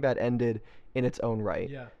 Breaking Bad ended in its own right.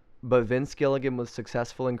 Yeah. But Vince Gilligan was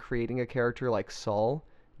successful in creating a character like Saul,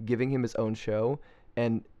 giving him his own show.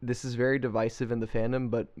 And this is very divisive in the fandom,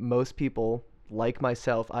 but most people, like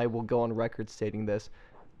myself, I will go on record stating this,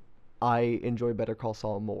 I enjoy Better Call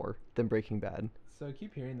Saul more than Breaking Bad. So I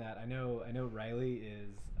keep hearing that. I know Riley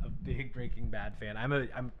is a big Breaking Bad fan.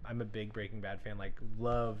 I'm a big Breaking Bad fan. Like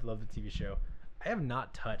love the TV show. I have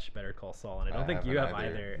not touched Better Call Saul, and I don't think you have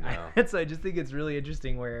either. No. So I just think it's really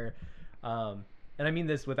interesting where, and I mean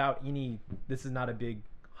this without any. This is not a big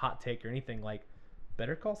hot take or anything. Like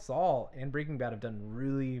Better Call Saul and Breaking Bad have done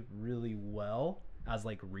really, really well as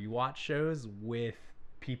like rewatch shows with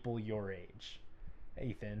people your age,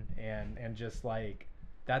 Ethan, and just like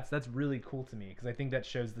that's really cool to me because I think that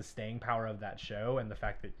shows the staying power of that show and the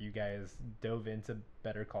fact that you guys dove into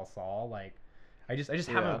Better Call Saul. Like I just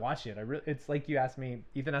haven't watched it. It's like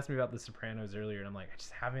Ethan asked me about The Sopranos earlier, and I'm like, I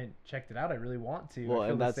just haven't checked it out. I really want to. Well, I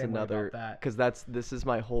feel and the that's same way another, about that. because this is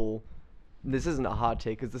my whole, this isn't a hot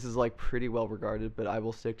take because this is like pretty well regarded, but I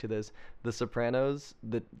will stick to this. The Sopranos,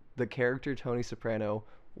 the character Tony Soprano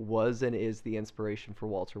was and is the inspiration for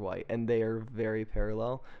Walter White, and they are very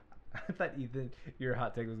parallel. I thought, Ethan, your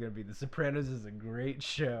hot take was going to be The Sopranos is a great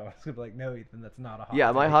show. I was going to be like, no, Ethan, that's not a hot Yeah,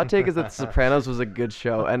 take. my hot take is that The Sopranos was a good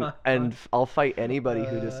show, and I'll fight anybody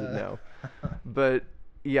who doesn't know. But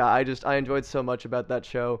yeah, I enjoyed so much about that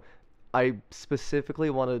show. I specifically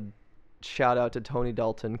want to shout out to Tony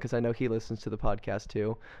Dalton because I know he listens to the podcast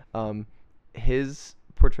too. His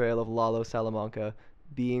portrayal of Lalo Salamanca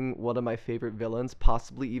being one of my favorite villains,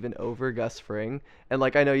 possibly even over Gus Fring. And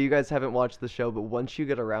like, I know you guys haven't watched the show, but once you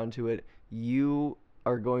get around to it, you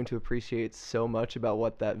are going to appreciate so much about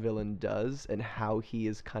what that villain does and how he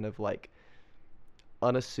is kind of like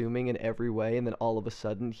unassuming in every way, and then all of a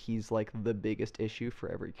sudden he's like the biggest issue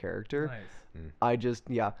for every character. Nice.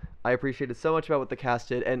 I appreciated so much about what the cast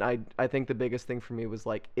did, and I think the biggest thing for me was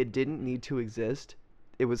like it didn't need to exist.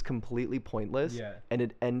 It was completely pointless, Yeah. and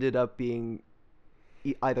it ended up being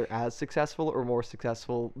either as successful or more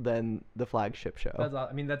successful than the flagship show.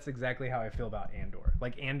 I mean, that's exactly how I feel about Andor.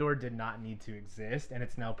 Like, Andor did not need to exist, and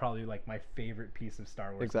it's now probably like my favorite piece of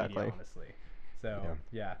Star Wars media, honestly. So,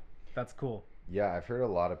 yeah, that's cool. Yeah, I've heard a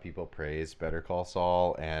lot of people praise Better Call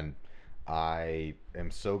Saul, and I am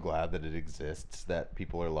so glad that it exists, that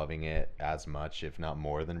people are loving it as much, if not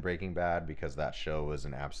more, than Breaking Bad, because that show was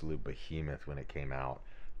an absolute behemoth when it came out.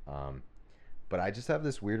 But I just have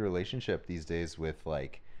this weird relationship these days with,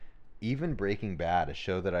 like, even Breaking Bad, a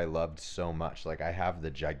show that I loved so much. Like, I have the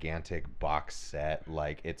gigantic box set.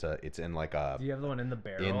 Like, it's in like a... Do you have the one in the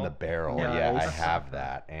barrel? In the barrel, Nice. yeah, I have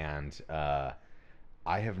that. And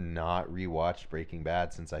I have not rewatched Breaking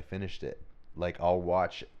Bad since I finished it. Like, I'll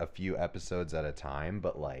watch a few episodes at a time,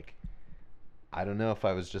 but, like, I don't know if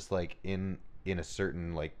I was just, like, in a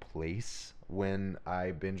certain, like, place when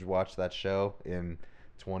I binge watched that show in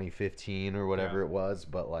 2015 or whatever it was,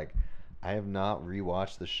 but like I have not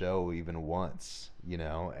rewatched the show even once, you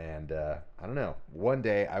know, and I don't know, one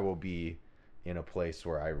day I will be in a place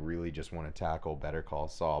where I really just want to tackle Better Call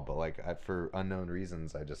Saul, but like for unknown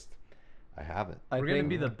reasons I haven't. We're gonna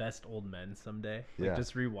be the best old men someday. Like, Yeah.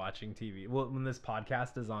 just rewatching TV. Well, when this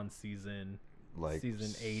podcast is on season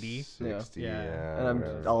 80, 60, Yeah. And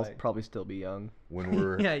whatever. I'll Like- probably still be young. When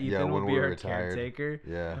we're Ethan when will be we're our retired. caretaker.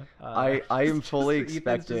 Yeah. I am fully Ethan's just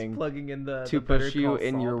expecting plugging in the to Better push you Call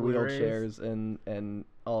in Saul your Blu-rays. wheelchairs and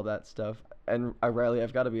all that stuff. And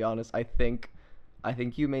I've got to be honest. I think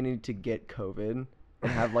you may need to get COVID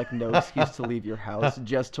and have like no excuse to leave your house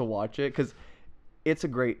just to watch it, because it's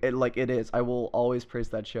it is. I will always praise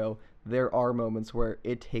that show. There are moments where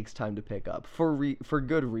it takes time to pick up for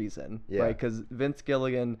good reason, Yeah. right? Because Vince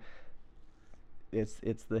Gilligan,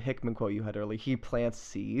 it's the Hickman quote you had earlier. He plants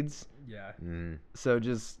seeds. Yeah. Mm. So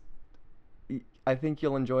just, I think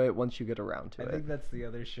you'll enjoy it once you get around to I it. think that's the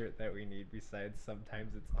other shirt that we need besides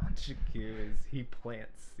sometimes it's on Shaku is he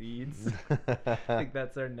plants seeds. I think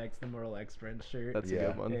that's our next Immortal X Friends shirt. That's Yeah. a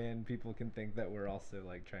good one. And people can think that we're also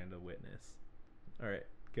like trying to witness. All right,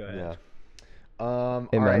 go ahead. Yeah. All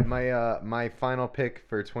right, my final pick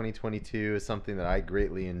for 2022 is something that I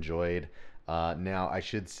greatly enjoyed. Now I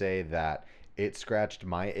should say that it scratched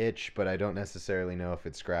my itch, but I don't necessarily know if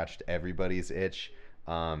it scratched everybody's itch.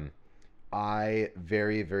 I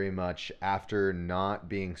very, very much, after not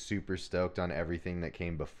being super stoked on everything that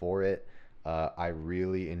came before it, I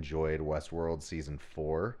really enjoyed Westworld Season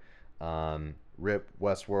 4. RIP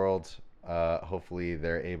Westworld. Hopefully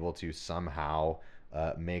they're able to somehow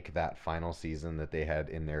make that final season that they had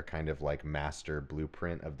in their kind of like master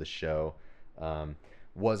blueprint of the show.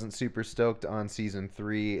 Wasn't super stoked on Season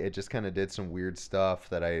 3. It just kind of did some weird stuff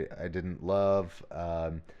that I didn't love.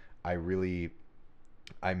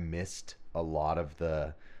 I missed a lot of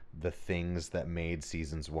the things that made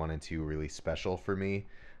seasons 1 and 2 really special for me.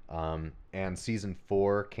 And Season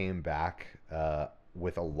 4 came back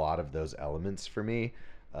with a lot of those elements for me.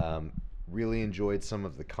 Really enjoyed some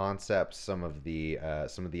of the concepts, some of the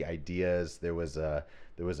ideas. There was a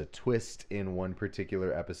twist in one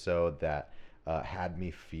particular episode that had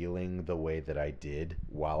me feeling the way that I did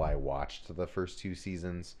while I watched the first 2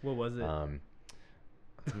 seasons. What was it?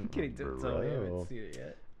 I'm kidding. Don't tell me. I haven't seen it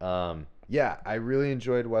yet. Yeah, I really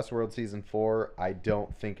enjoyed Westworld Season 4. I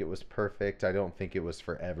don't think it was perfect. I don't think it was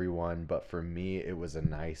for everyone, but for me, it was a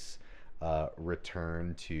nice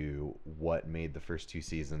return to what made the first 2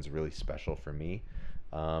 seasons really special for me.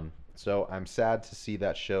 So I'm sad to see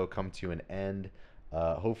that show come to an end.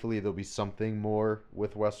 Hopefully there'll be something more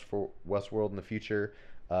with Westworld in the future.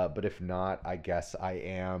 But if not, I guess I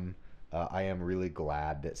am really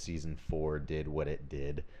glad that Season 4 did what it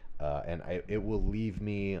did. And it will leave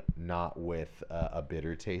me not with a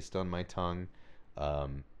bitter taste on my tongue.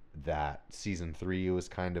 That Season 3 was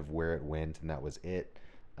kind of where it went, and that was it.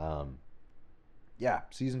 Yeah,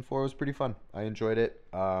 Season 4 was pretty fun. I enjoyed it.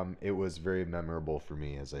 It was very memorable for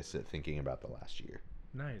me as I sit thinking about the last year.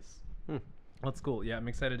 Nice. That's cool. Yeah, I'm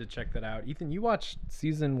excited to check that out. Ethan, you watched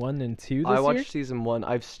Season 1 and 2 this I watched year? Season 1.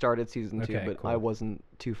 I've started Season 2, Okay, but cool. I wasn't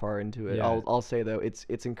too far into it. Yeah. I'll say, though, it's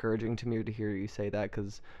encouraging to me to hear you say that,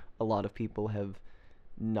 because a lot of people have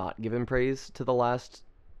not given praise to the last,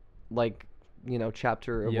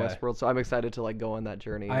 chapter of Yeah. Westworld. So I'm excited to, go on that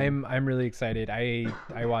journey. I'm really excited. I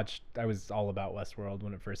was all about Westworld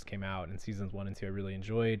when it first came out, and Seasons 1 and 2 I really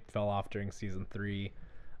enjoyed. Fell off during Season 3.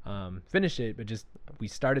 Finished it, but we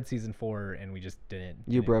started Season 4 and we just didn't.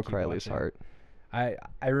 You broke keep Riley's watching. heart.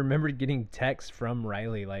 I remember getting texts from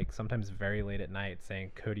Riley, sometimes very late at night,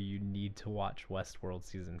 saying, Cody, you need to watch Westworld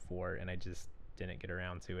Season 4, and I just didn't get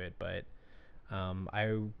around to it. But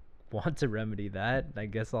I want to remedy that. I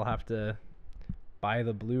guess I'll have to buy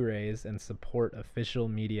the Blu-rays and support official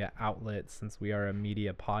media outlets, since we are a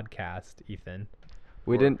media podcast, Ethan.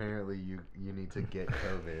 Apparently you need to get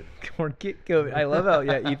COVID. Or get COVID. I love how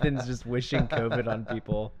Ethan's just wishing COVID on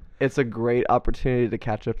people. It's a great opportunity to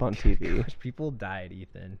catch up on TV. Gosh, people died,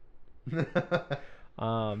 Ethan.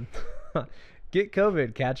 Get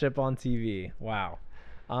COVID, catch up on TV. Wow.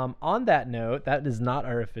 On that note, that is not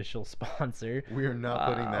our official sponsor. We are not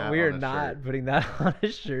putting that. We are on a not shirt. putting that on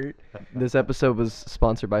a shirt. This episode was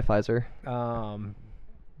sponsored by Pfizer.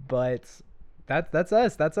 But that's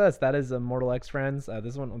us. That's us. That is Immortal X Friends.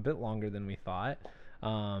 This one a bit longer than we thought.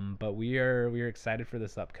 But we are excited for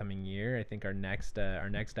this upcoming year. I think our next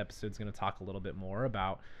episode is going to talk a little bit more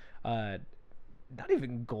about not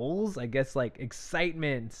even goals, I guess,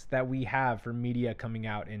 excitement that we have for media coming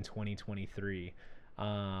out in 2023.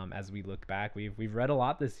 As we look back, we've read a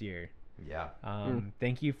lot this year. Yeah.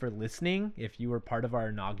 Thank you for listening. If you were part of our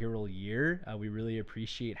inaugural year, we really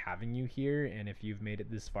appreciate having you here. And if you've made it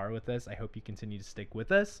this far with us, I hope you continue to stick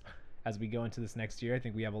with us as we go into this next year. I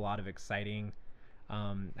think we have a lot of exciting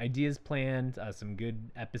ideas planned, some good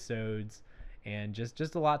episodes, and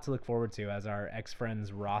just a lot to look forward to as our X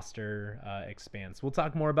Friends roster expands. We'll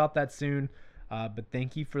talk more about that soon. But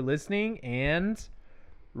thank you for listening, and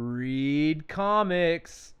read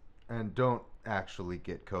comics. And don't actually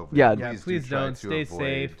get COVID. Yeah, Please try don't. to Stay avoid-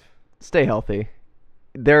 safe. Stay healthy.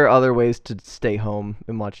 There are other ways to stay home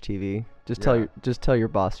and watch TV. Just tell your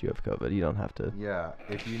boss you have COVID. You don't have to. Yeah,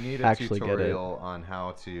 if you need a Actually get it. tutorial on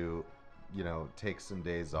how to, take some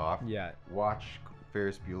days off, Yeah. watch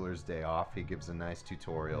Ferris Bueller's Day Off. He gives a nice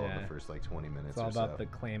tutorial in the first 20 minutes It's all or about so. the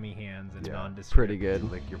clammy hands and Yeah. nondescript. Pretty good.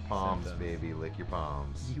 Lick your palms, symptoms. baby. Lick your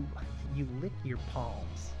palms. You lick your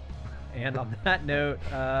palms. And on that note,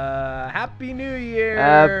 Happy New Year!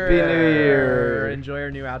 Happy New Year! Enjoy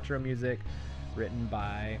our new outro music. written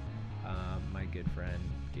by my good friend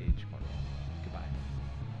Gage Cornwell. Goodbye.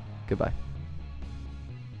 Goodbye.